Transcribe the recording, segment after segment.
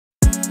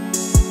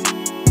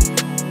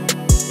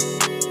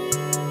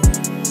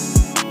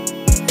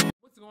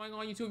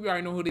going on YouTube? You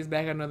already know who it is.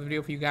 Back at another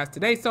video for you guys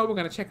today. So we're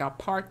gonna check out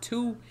part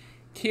 2,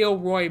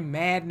 Kilroy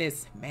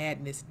Madness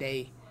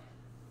Day.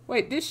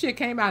 Wait, this shit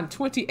came out in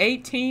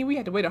 2018. We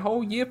had to wait a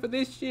whole year for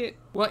this shit.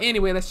 Well,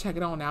 anyway, let's check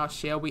it on out,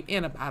 shall we?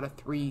 In about a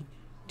 3,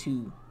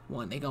 2,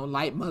 1. They gonna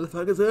light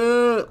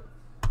motherfuckers up.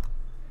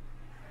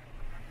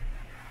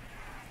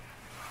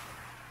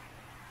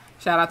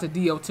 Shout out to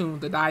Dio Tune,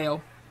 the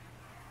Dio.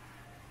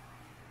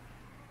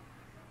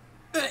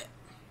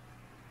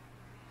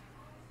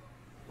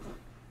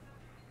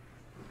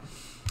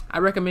 I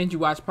recommend you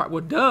watch part.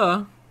 Well,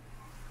 duh.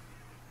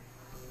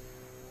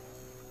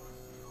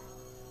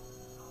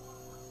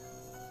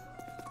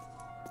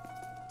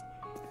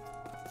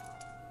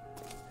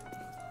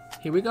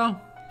 Here we go.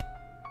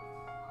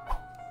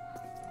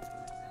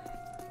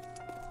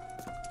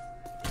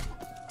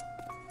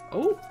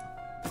 Oh.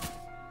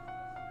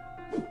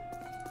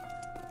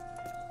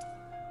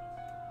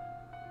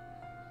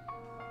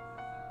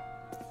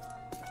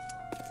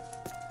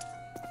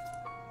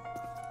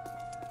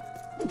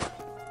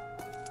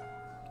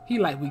 He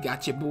like, we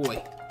got your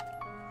boy.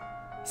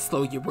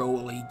 Slow your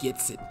roll, he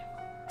gets it.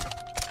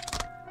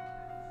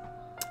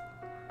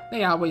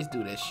 They always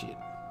do that shit.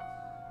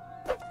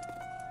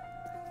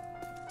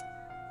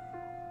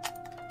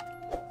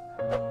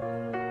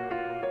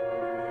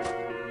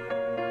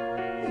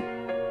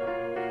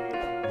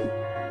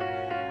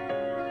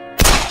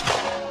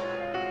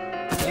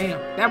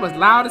 Damn, that was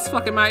loud as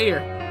fuck in my ear.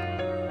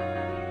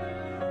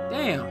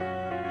 Damn.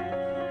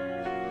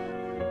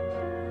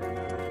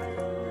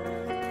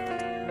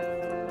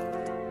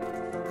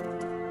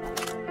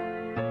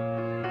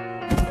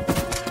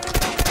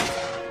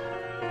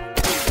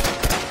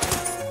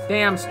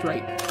 Damn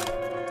straight.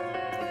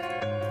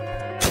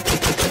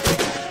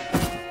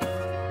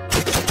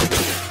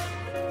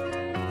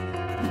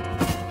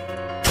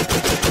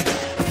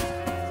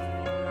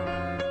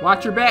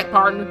 Watch your back,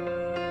 partner.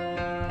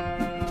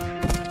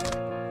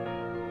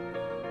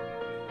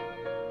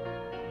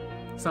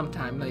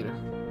 Sometime later.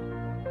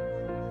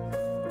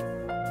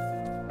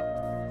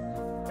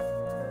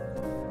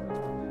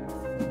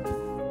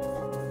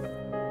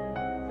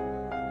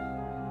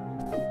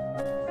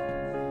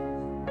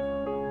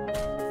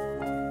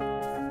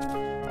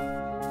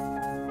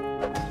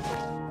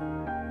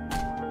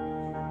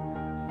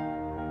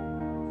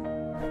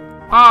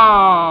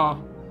 Oh.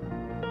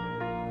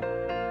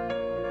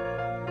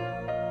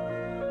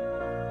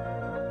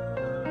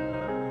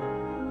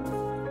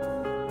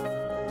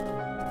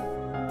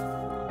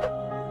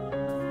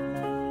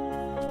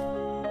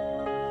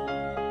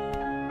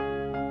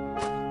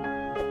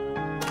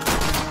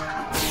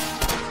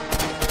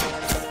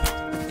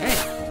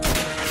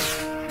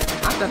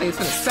 I thought they was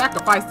gonna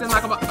sacrifice them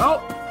like I'm oh!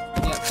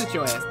 Yeah, sit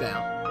your ass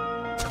down.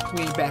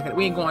 We ain't backing it.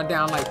 We ain't going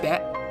down like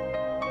that.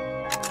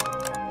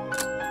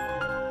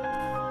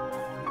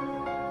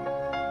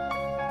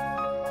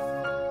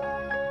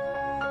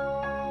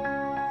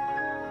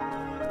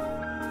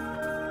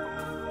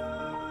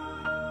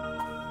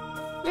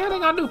 Yeah, they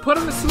gonna do put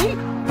him to sleep.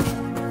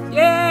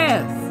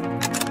 Yes.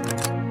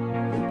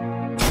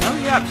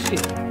 Hurry up,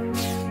 shit.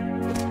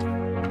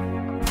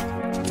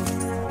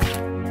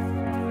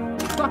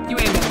 Fuck you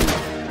in there.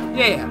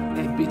 Yeah,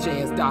 that bitch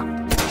ass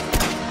doctor.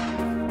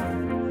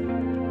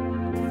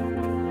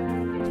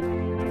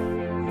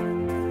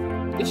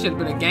 This should have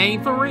been a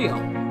game for real.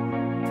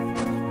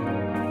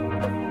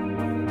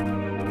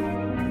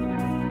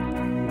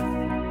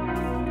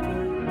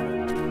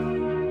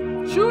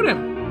 Shoot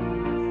him.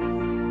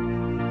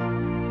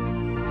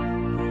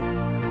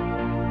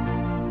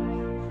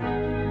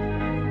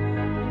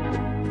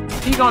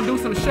 He gonna do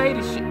some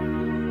shady shit.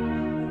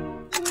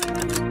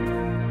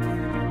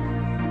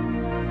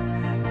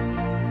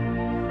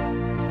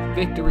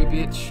 Victory,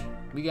 bitch.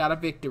 We got a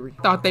victory.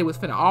 Thought they was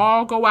finna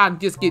all go out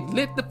and just get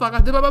lit the fuck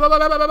up.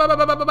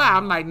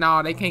 I'm like,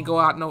 nah, they can't go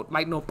out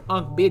like no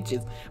punk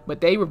bitches. But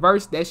they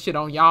reversed that shit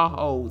on y'all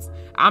hoes.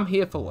 I'm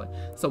here for it.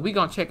 So we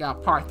gonna check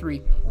out part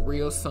 3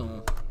 real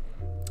soon.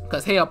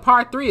 Cause hell,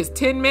 part 3 is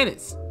 10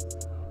 minutes.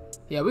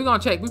 Yeah, we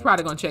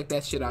probably gonna check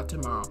that shit out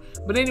tomorrow.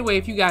 But anyway,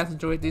 if you guys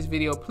enjoyed this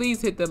video,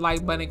 please hit the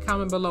like button,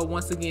 comment below.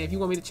 Once again, if you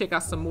want me to check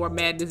out some more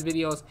Madness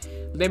videos,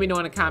 let me know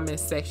in the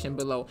comments section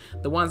below.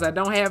 The ones I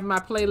don't have in my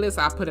playlist,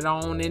 I put it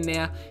on in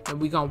there and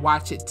we gonna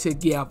watch it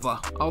together,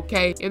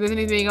 okay? If there's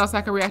anything else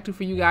I can react to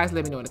for you guys,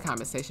 let me know in the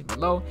comment section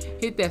below.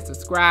 Hit that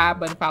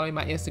subscribe button, follow me on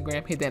my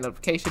Instagram, hit that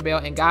notification bell,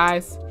 and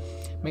guys,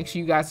 make sure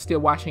you guys are still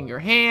washing your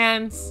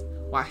hands,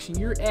 washing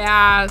your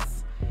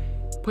ass,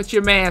 put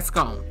your mask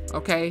on,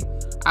 okay?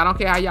 I don't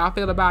care how y'all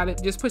feel about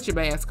it. Just put your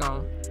mask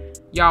on.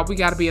 Y'all, we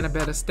got to be in a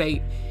better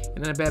state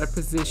and in a better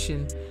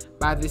position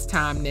by this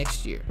time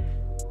next year.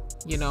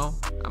 You know,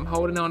 I'm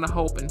holding on to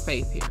hope and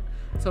faith here.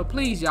 So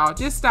please, y'all,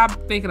 just stop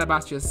thinking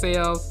about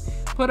yourselves.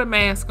 Put a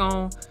mask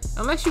on.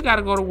 Unless you got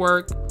to go to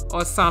work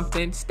or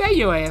something, stay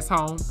your ass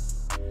home.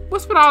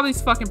 What's with all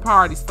these fucking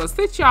parties for?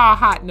 Sit y'all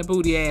hot in the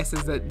booty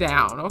asses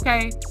down,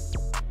 okay?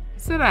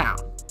 Sit down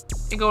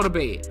and go to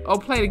bed. Or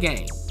play the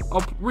game. Or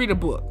read a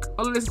book.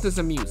 Or listen to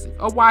some music.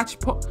 Or watch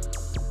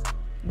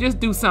Just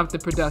do something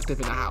productive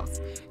in the house.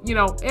 You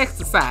know,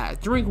 exercise,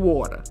 drink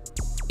water,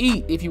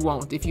 eat if you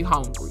want, if you're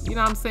hungry. You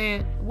know what I'm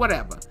saying?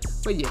 Whatever.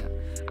 But yeah,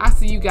 I'll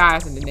see you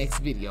guys in the next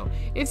video.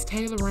 It's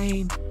Taylor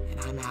Rain, and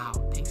I'm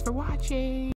out. Thanks for watching.